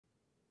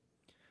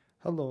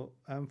Hello,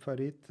 I'm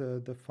Farid,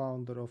 the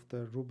founder of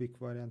the Rubik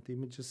Variant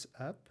Images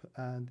app,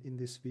 and in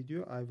this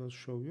video I will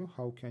show you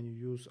how can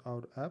you use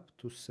our app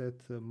to set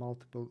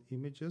multiple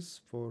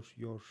images for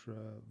your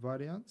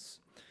variants.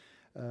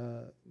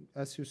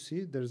 As you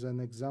see, there's an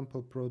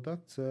example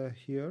product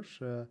here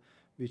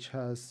which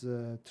has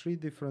three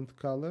different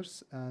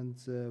colors,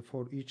 and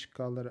for each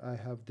color I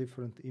have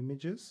different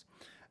images.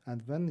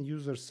 And when the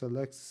user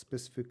selects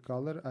specific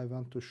color, I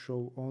want to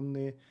show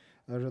only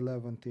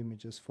relevant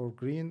images. For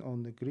green,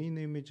 on the green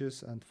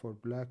images, and for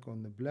black,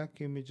 on the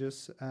black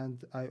images.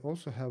 And I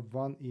also have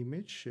one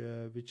image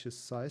which is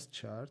size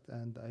chart,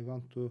 and I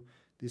want to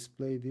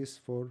display this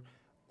for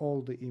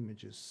all the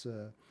images.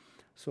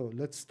 So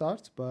let's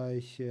start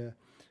by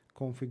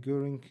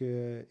configuring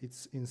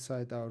it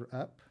inside our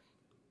app.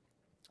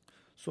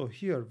 So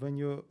here, when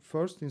you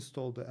first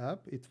install the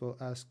app, it will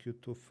ask you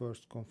to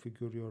first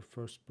configure your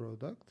first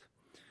product.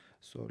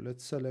 So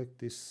let's select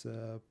this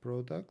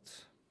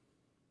product.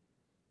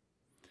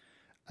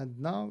 And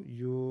now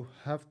you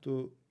have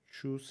to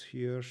choose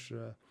here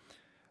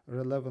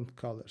relevant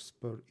colors.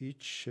 Per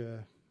each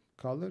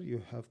color,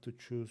 you have to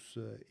choose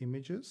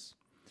images.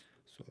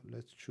 So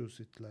let's choose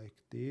it like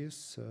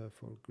this.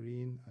 For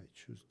green, I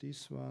choose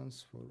these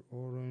ones. For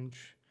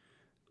orange,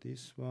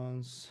 these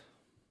ones.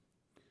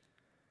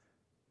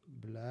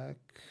 Black.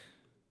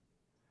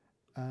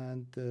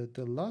 And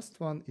the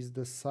last one is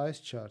the size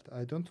chart.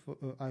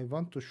 I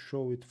want to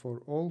show it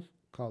for all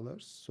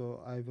colors,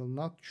 so I will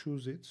not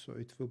choose it, so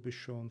it will be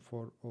shown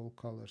for all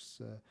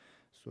colors.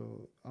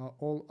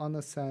 All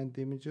unassigned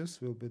images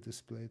will be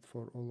displayed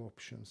for all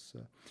options.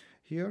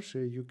 Here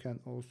you can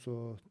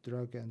also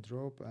drag and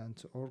drop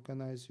and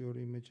organize your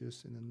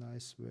images in a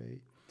nice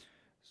way.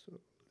 So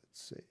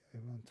let's say I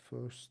want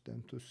first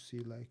them to see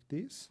like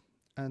this,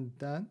 and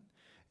then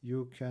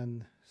you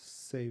can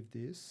save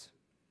this.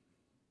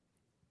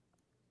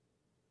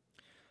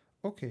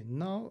 Okay,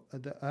 now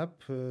the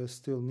app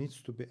still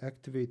needs to be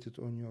activated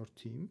on your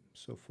team.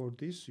 So for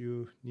this,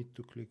 you need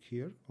to click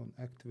here on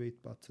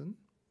Activate button.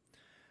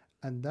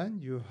 And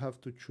then you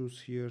have to choose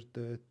here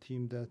the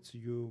theme that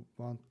you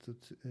wanted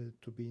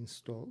to be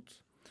installed.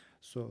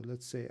 So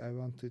let's say I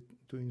wanted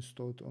to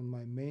install it on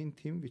my main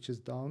theme, which is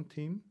Down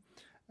theme.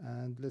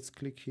 And let's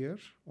click here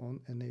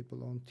on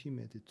Enable on Theme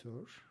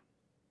Editor.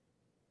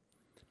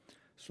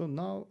 So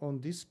now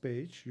on this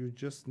page, you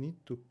just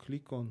need to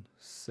click on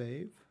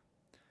Save,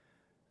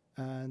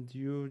 and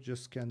you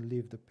just can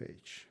leave the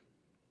page.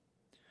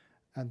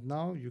 And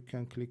now you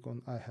can click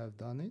on I have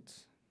done it,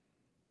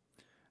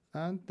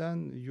 and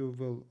then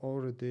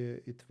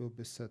it will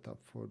be set up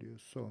for you.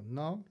 So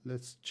now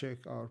let's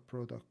check our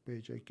product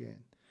page again.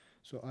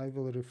 So I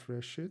will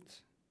refresh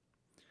it.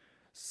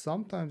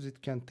 Sometimes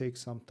it can take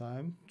some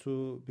time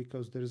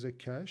because there is a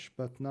cache,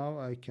 but now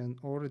I can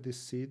already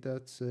see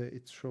that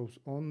it shows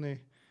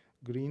only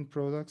green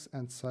products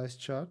and size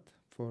chart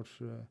for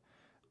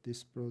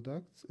this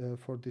product,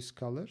 for this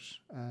color.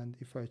 And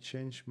if I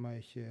change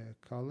my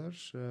color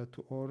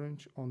to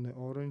orange, only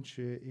orange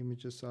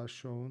images are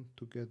shown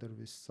together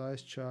with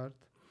size chart.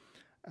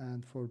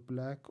 And for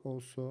black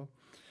also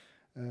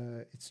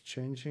it's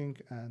changing,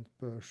 and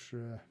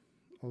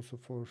also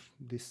for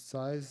these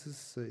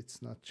sizes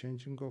it's not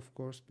changing, of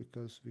course,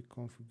 because we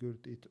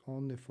configured it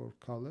only for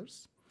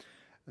colors.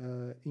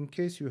 In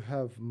case you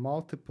have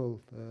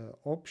multiple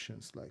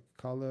options like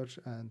color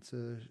and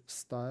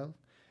style,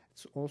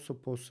 it's also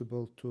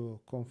possible to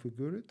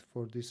configure it.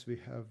 For this we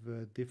have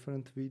a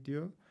different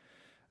video.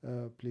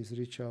 Please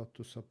reach out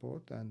to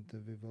support and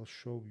we will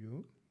show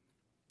you.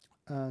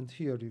 And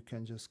here you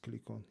can just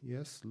click on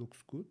yes,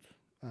 looks good,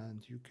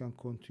 and you can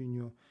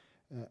continue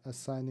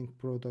assigning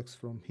products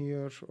from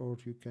here, or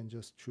you can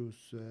just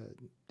choose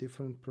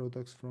different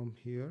products from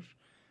here.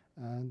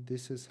 And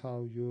this is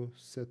how you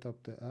set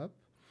up the app.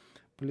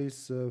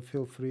 Please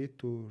feel free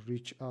to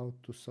reach out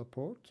to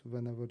support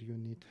whenever you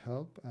need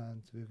help,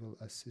 and we will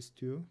assist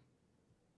you.